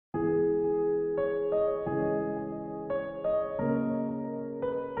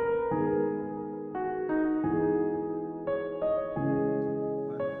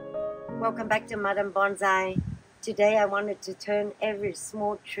welcome back to Madam Bonsai. Today I wanted to turn every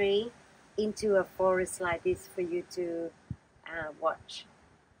small tree into a forest like this for you to watch.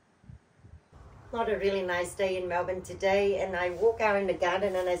 Not a really nice day in Melbourne today, and I walk out in the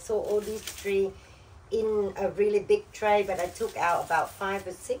garden and I saw all these trees in a really big tray, but I took out about 5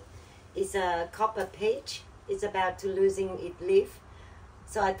 or 6. It's a copper peach. It's about to losing its leaf.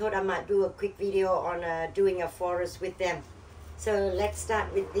 So I thought I might do a quick video on doing a forest with them. So let's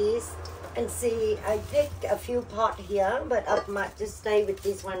start with this and see. I picked a few pots here, but I might just stay with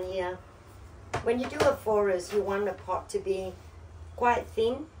this one here. When you do a forest, you want a pot to be quite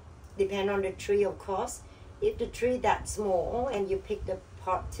thin, depend on the tree, of course. If the tree that small and you pick the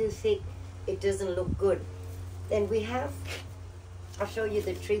pot too thick, it doesn't look good. Then we have, I'll show you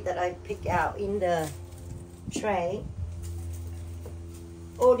the tree that I picked out in the tray.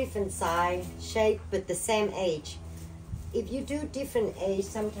 All different size, shape, but the same age. If you do different age,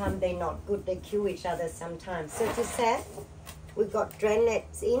 sometimes they're not good. They kill each other sometimes. So to set, we got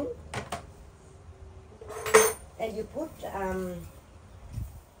drainets in, and you put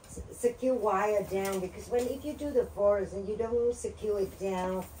secure wire down, because if you do the forest and you don't secure it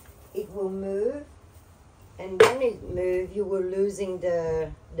down, it will move, and when it moves, you will losing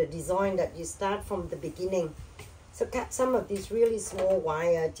the design that you start from the beginning. So cut some of this really small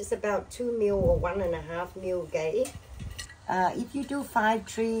wire, just about 2 mil or 1.5 mil gauge. If you do 5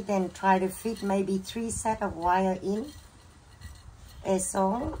 trees, then try to fit maybe 3 sets of wire in, as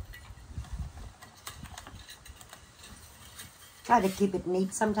so. Try to keep it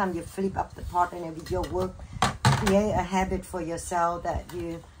neat. Sometimes you flip up the pot, and with your work, create a habit for yourself that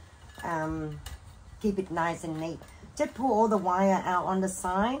you keep it nice and neat. Just pull all the wire out on the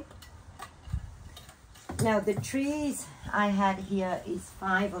side. Now the trees I had here is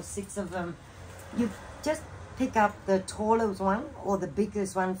 5 or 6 of them. You just pick up the tallest one or the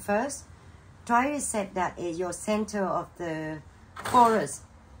biggest one first. Try to set that as your center of the forest.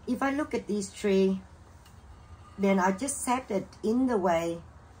 If I look at this tree, then I just set it in the way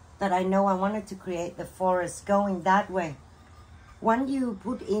that I know I wanted to create the forest going that way. When you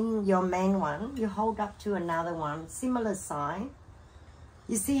put in your main one, you hold up to another one, similar size.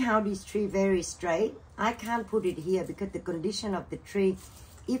 You see how this tree very straight? I can't put it here because the condition of the tree,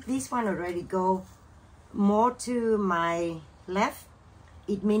 if this one already go more to my left,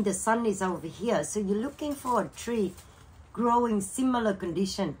 it means the sun is over here. So you're looking for a tree growing similar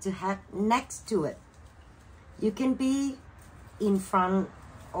condition to have next to it. You can be in front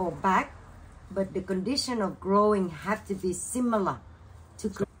or back, but the condition of growing have to be similar to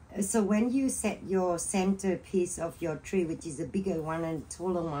grow. So when you set your center piece of your tree, which is a bigger one and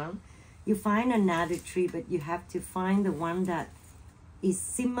taller one, you find another tree, but you have to find the one that is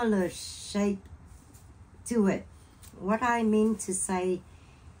similar shape to it. What I mean to say,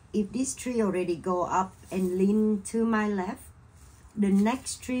 if this tree already go up and lean to my left, the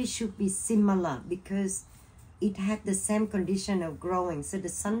next tree should be similar because it had the same condition of growing. So the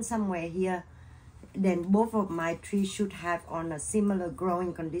sun somewhere here, then both of my trees should have on a similar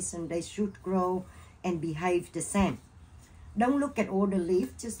growing condition. They should grow and behave the same. Don't look at all the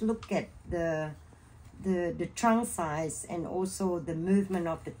leaves, just look at the trunk size and also the movement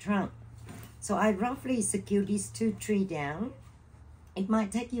of the trunk. So I roughly secure these 2 trees down. It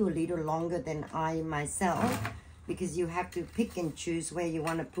might take you a little longer than I myself, because you have to pick and choose where you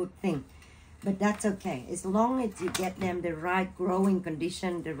want to put things. But that's okay, as long as you get them the right growing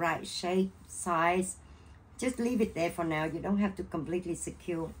condition, the right shape, size. Just leave it there for now. You don't have to completely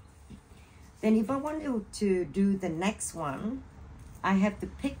secure. Then if I want to do the next one, I have to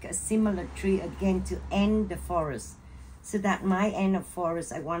pick a similar tree again to end the forest. So that my end of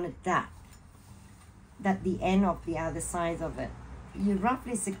forest, I wanted that the end of the other side of it. You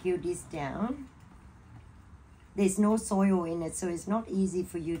roughly secure this down. There's no soil in it, so it's not easy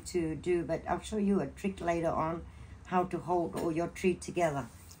for you to do, but I'll show you a trick later on how to hold all your tree together.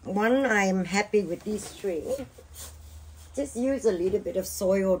 One, I'm happy with this tree. Just use a little bit of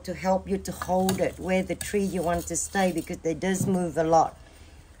soil to help you to hold it where the tree you want to stay, because they does move a lot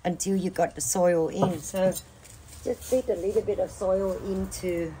until you got the soil in. So just fit a little bit of soil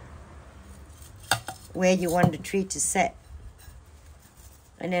into where you want the tree to set.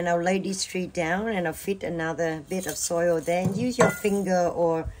 And then I'll lay this tree down and I'll fit another bit of soil there. And use your finger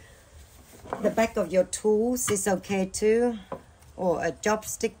or the back of your tools is okay too, or a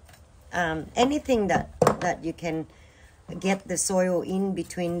chopstick, anything that you can get the soil in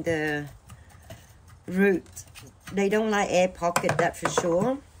between the roots. They don't like air pocket, that for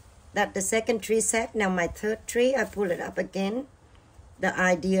sure. That's the second tree set. Now my third tree, I pull it up again. The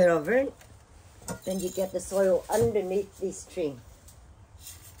idea of it. Then you get the soil underneath this tree.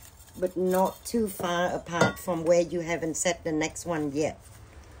 but not too far apart from where you haven't set the next one yet.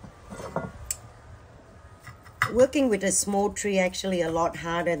 Working with a small tree actually a lot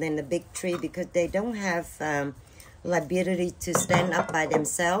harder than a big tree because they don't have ability to stand up by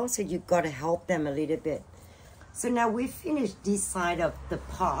themselves, so you've got to help them a little bit. So now we've finished this side of the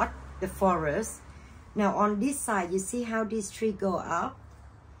pot, the forest. Now on this side, you see how this tree go up?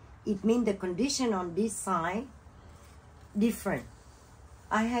 It means the condition on this side different.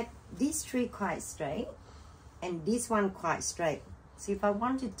 I had this tree quite straight and this one quite straight. So if I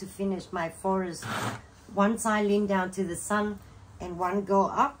wanted to finish my forest, one side lean down to the sun and one go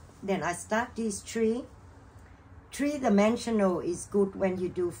up, then I start this tree. Three-dimensional is good when you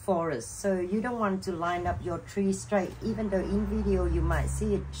do forest. So you don't want to line up your tree straight, even though in video you might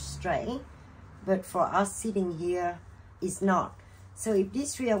see it straight. But for us sitting here, it's not. So if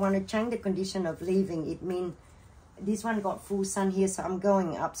this tree, I want to change the condition of leaving, it means this one got full sun here, so I'm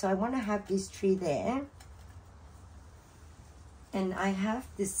going up. So I want to have this tree there. And I have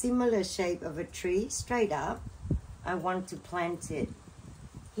the similar shape of a tree, straight up. I want to plant it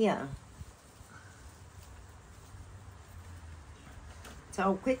here. So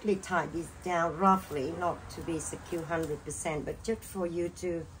I'll quickly tie this down roughly, not to be secure 100%, but just for you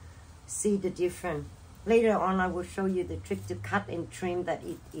to see the difference. Later on, I will show you the trick to cut and trim that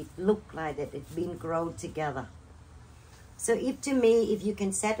it look like that it's been grown together. So if to me, if you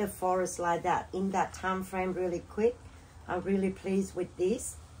can set a forest like that in that time frame really quick, I'm really pleased with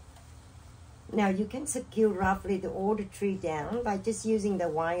this. Now you can secure roughly the older tree down by just using the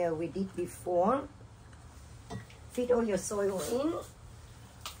wire we did before. Fit all your soil in.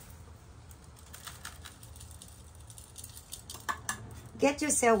 Get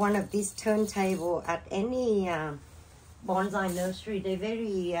yourself one of these turntable at any bonsai nursery. They're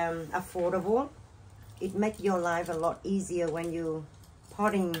very affordable. It makes your life a lot easier when you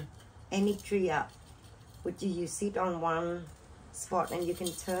potting any tree up. Which you sit on one spot and you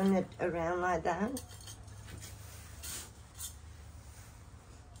can turn it around like that.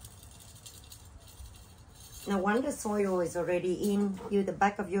 Now once the soil is already in, use the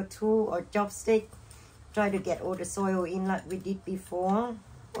back of your tool or chopstick. Try to get all the soil in like we did before,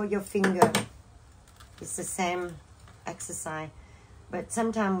 or your finger. It's the same exercise. But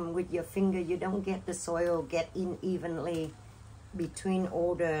sometimes with your finger, you don't get the soil get in evenly between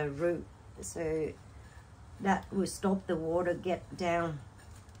all the root. So that will stop the water get down.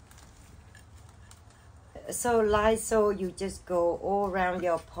 So like so, you just go all around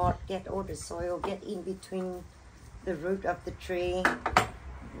your pot, get all the soil, get in between the root of the tree.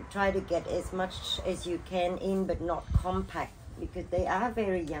 Try to get as much as you can in, but not compact, because they are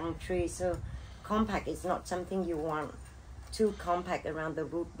very young trees, so compact is not something you want. Too compact around the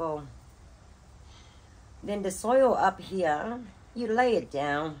root ball. Then the soil up here, you lay it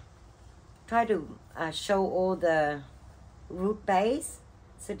down. Try to show all the root base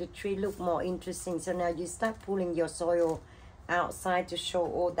so the tree look more interesting. So now you start pulling your soil outside to show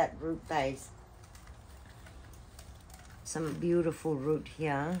all that root base. Some beautiful root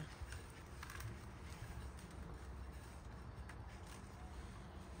here.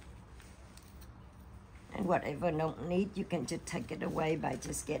 And whatever don't need, you can just take it away by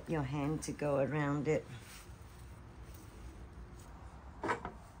just get your hand to go around it.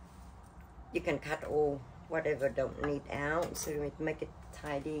 You can cut all whatever don't need out, so it make it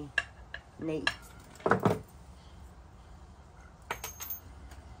tidy, neat.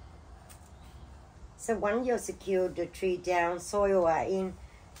 So once you secure the tree down, soil are in.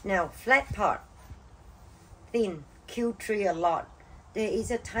 Now flat pot, thin, kill tree a lot. There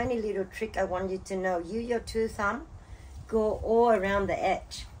is a tiny little trick I want you to know. Use your two thumb, go all around the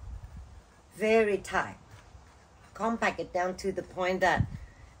edge, very tight. Compact it down to the point that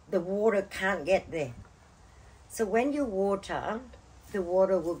the water can't get there. So when you water, the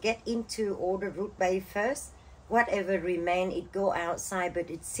water will get into all the root base first. Whatever remain, it go outside, but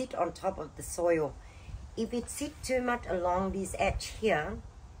it sit on top of the soil. If it sit too much along this edge here,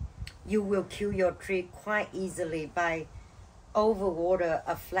 you will kill your tree quite easily by overwater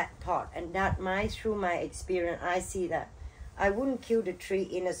a flat pot. And that through my experience, I see that. I wouldn't kill the tree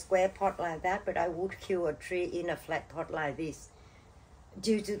in a square pot like that, but I would kill a tree in a flat pot like this,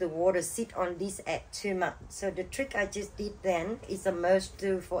 due to the water sit on this edge too much. So the trick I just did then is a must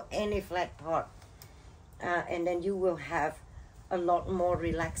do for any flat pot. And then you will have a lot more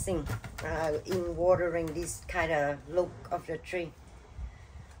relaxing in watering this kind of look of the tree.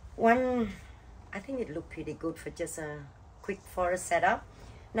 I think it looked pretty good for just a quick forest setup.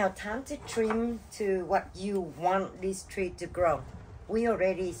 Now time to trim to what you want this tree to grow. We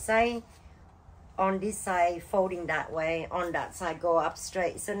already say on this side folding that way, on that side go up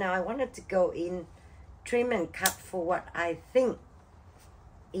straight. So now I wanted to go in, trim and cut for what I think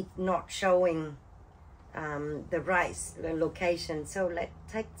it not showing the right location. So let's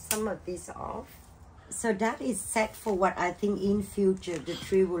take some of this off. So that is set for what I think in future the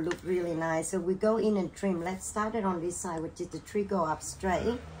tree will look really nice. So we go in and trim. Let's start it on this side, which is the tree go up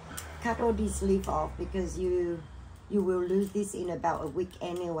straight. Cut all these leaves off because you will lose this in about a week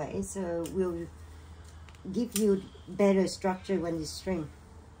anyway. So we'll give you better structure when you trim.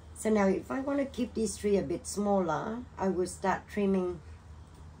 So now if I want to keep this tree a bit smaller, I will start trimming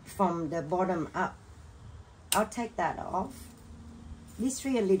from the bottom up. I'll take that off. This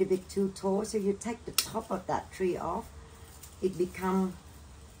tree a little bit too tall, so you take the top of that tree off. It become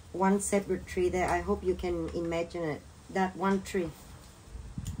one separate tree there. I hope you can imagine it. That one tree.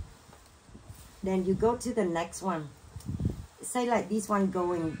 Then you go to the next one. Say like this one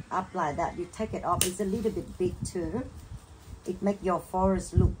going up like that. You take it off. It's a little bit big too. It make your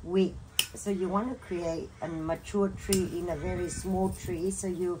forest look weak. So you want to create a mature tree in a very small tree. So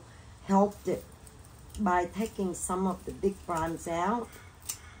you helped it by taking some of the big branches out,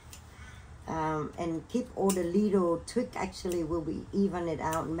 and keep all the little twig. Actually will be even it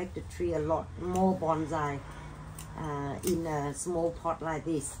out and make the tree a lot more bonsai in a small pot like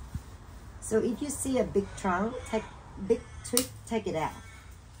this. So if you see a big trunk, take big twig, take it out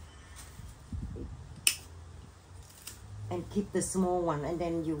and keep the small one, and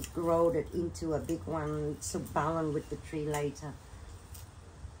then you grow it into a big one to balance with the tree later.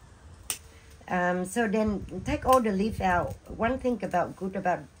 So then take all the leaf out. One thing good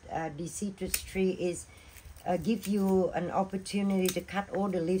about the citrus tree is give you an opportunity to cut all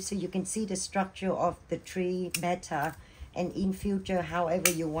the leaves so you can see the structure of the tree better, and in future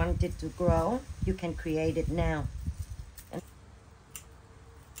however you want it to grow you can create it now. And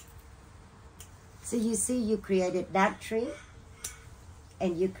so you see you created that tree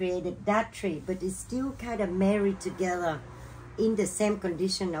and you created that tree, but it's still kind of married together in the same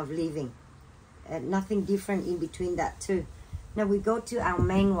condition of living. Nothing different in between that two. Now we go to our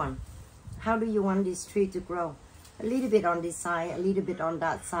main one. How do you want this tree to grow? A little bit on this side, a little bit on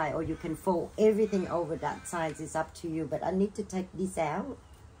that side, or you can fold everything over that side. It's up to you, but I need to take this out.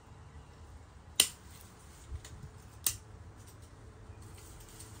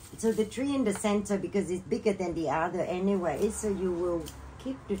 So the tree in the center, because it's bigger than the other anyway, so you will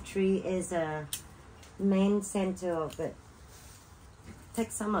keep the tree as a main center of it.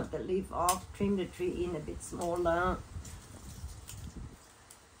 Take some of the leaf off, trim the tree in a bit smaller.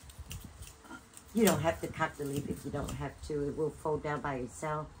 You don't have to cut the leaf if you don't have to. It will fall down by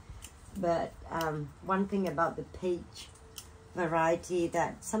itself. But one thing about the peach variety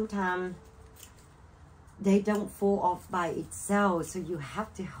that sometimes they don't fall off by itself. So you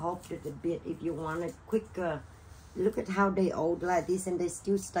have to help it a bit if you want it quicker. Look at how they old like this and they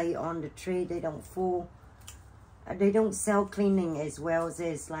still stay on the tree. They don't fall. They don't sell cleaning as well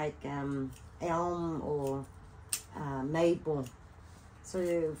as like elm or maple.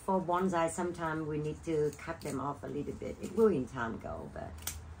 So for bonsai, sometimes we need to cut them off a little bit. It will in time go, but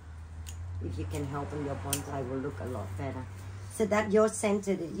if you can help them, your bonsai will look a lot better. So that your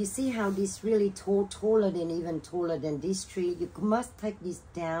center, you see how this really taller than even taller than this tree. You must take this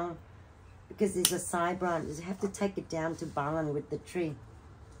down because it's a side branch. You have to take it down to balance with the tree.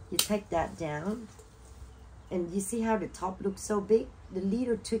 You take that down. And you see how the top looks so big? The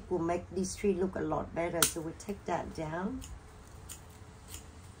little twig will make this tree look a lot better. So we'll take that down.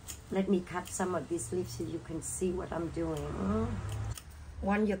 Let me cut some of these leaves so you can see what I'm doing.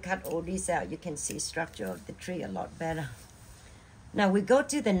 Once you cut all these out, you can see structure of the tree a lot better. Now we go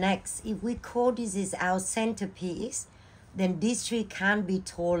to the next. If we call this is our centerpiece, then this tree can't be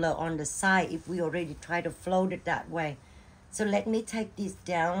taller on the side if we already try to float it that way. So let me take this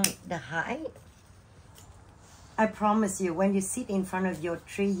down the height. I promise you, when you sit in front of your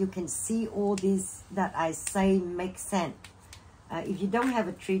tree, you can see all this that I say makes sense. If you don't have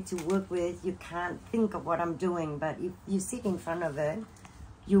a tree to work with, you can't think of what I'm doing. But if you sit in front of it,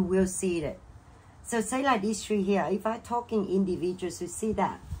 you will see it. So say like this tree here, if I'm talking individuals, you see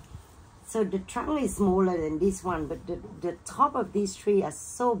that. So the trunk is smaller than this one, but the top of this tree is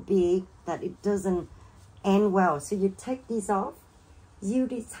so big that it doesn't end well. So you take this off. Use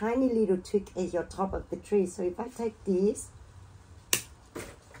this tiny little twig as your top of the tree. So if I take this,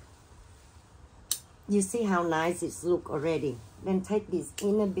 you see how nice it looks already. Then take this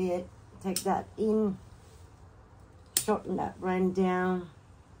in a bit, take that in, shorten that right down.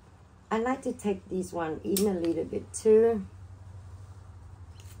 I like to take this one in a little bit too.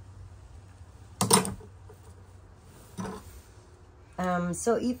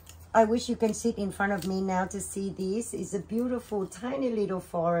 So if I wish you can sit in front of me now to see this. It's a beautiful, tiny little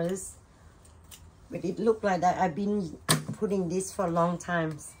forest. But it looked like that. I've been putting this for a long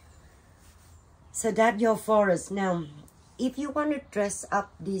time. So that's your forest. Now, if you want to dress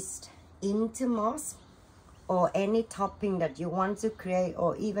up this into moss, or any topping that you want to create,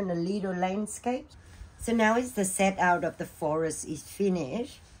 or even a little landscape. So now it's the set out of the forest is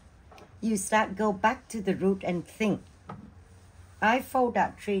finished. You go back to the root and think. I fold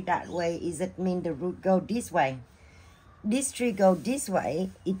that tree that way, is it mean the root go this way? This tree go this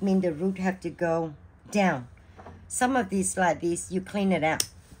way, it means the root have to go down. Some of these like this, you clean it out.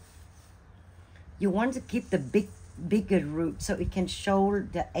 You want to keep the bigger root so it can show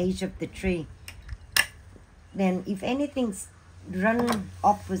the age of the tree. Then if anything's run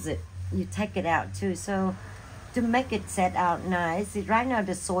opposite, you take it out too. So to make it set out nice, right now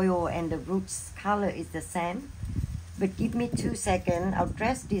the soil and the roots color is the same. But give me 2 seconds, I'll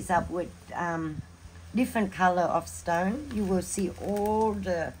dress this up with different color of stone. You will see all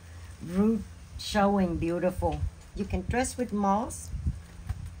the root showing beautiful. You can dress with moss,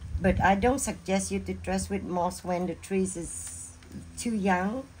 but I don't suggest you to dress with moss when the trees is too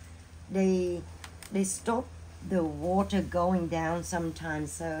young. They stop the water going down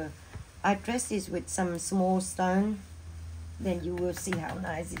sometimes. So I dress this with some small stone. Then you will see how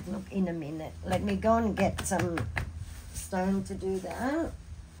nice it look in a minute. Let me go and get some stone to do that.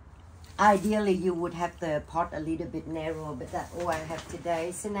 Ideally you would have the pot a little bit narrower, but that's all I have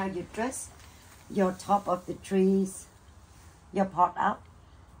today. So now you dress your top of the trees, your pot up.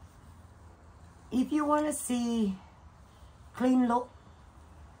 If you want to see clean look,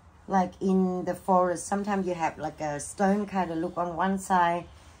 like in the forest, sometimes you have like a stone kind of look on one side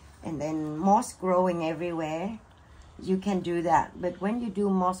and then moss growing everywhere. You can do that. But when you do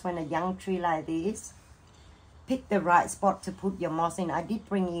moss when a young tree like this, pick the right spot to put your moss in. I did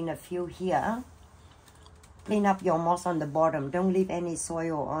bring in a few here. Clean up your moss on the bottom. Don't leave any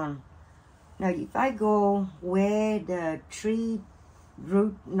soil on. Now if I go where the tree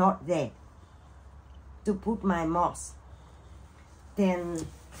root not there to put my moss, then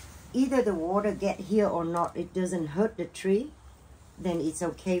either the water get here or not, it doesn't hurt the tree, then it's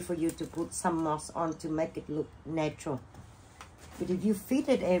okay for you to put some moss on to make it look natural. But if you feed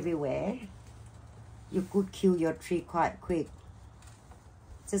it everywhere, you could kill your tree quite quick.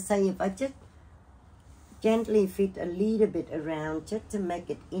 So say if I just gently feed a little bit around just to make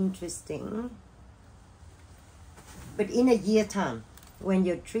it interesting. But in a year time, when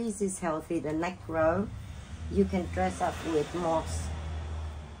your trees is healthy, the next row, you can dress up with moss.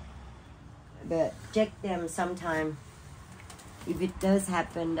 But check them sometime. If it does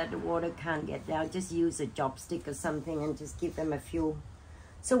happen that the water can't get down, just use a chopstick or something and just give them a few.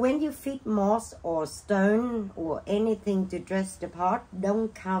 So when you feed moss or stone or anything to dress the pot,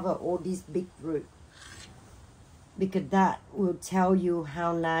 don't cover all these big root, because that will tell you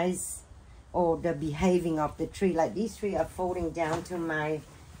how nice or the behaving of the tree. Like these trees are folding down to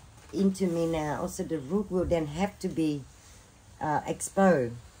into me now, so the root will then have to be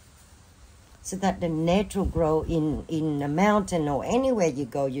exposed, so that the natural grow in a mountain or anywhere you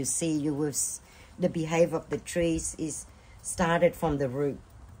go, you see the behavior of the trees is started from the root.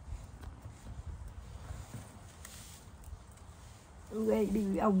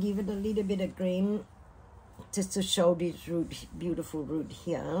 Maybe I'll give it a little bit of green just to show this root, beautiful root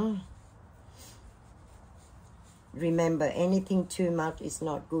here. Remember, anything too much is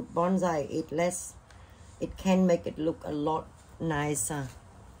not good. Bonsai, eat less. It can make it look a lot nicer.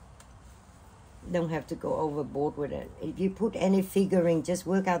 Don't have to go overboard with it. If you put any figuring, just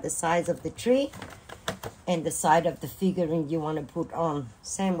work out the size of the tree and the size of the figuring you want to put on.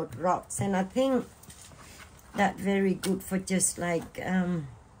 Same with rocks. And I think that's very good for just like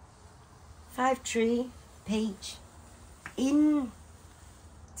 5 tree page. In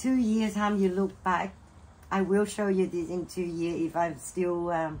 2 years time you look back, I will show you this in 2 years if I'm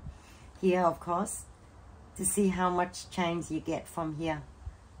still here, of course, to see how much change you get from here.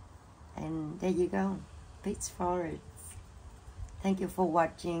 And there you go, Beech Forest. Thank you for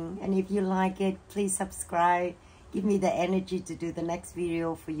watching, and if you like it, please subscribe. Give me the energy to do the next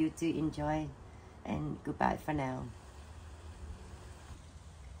video for you to enjoy. And goodbye for now.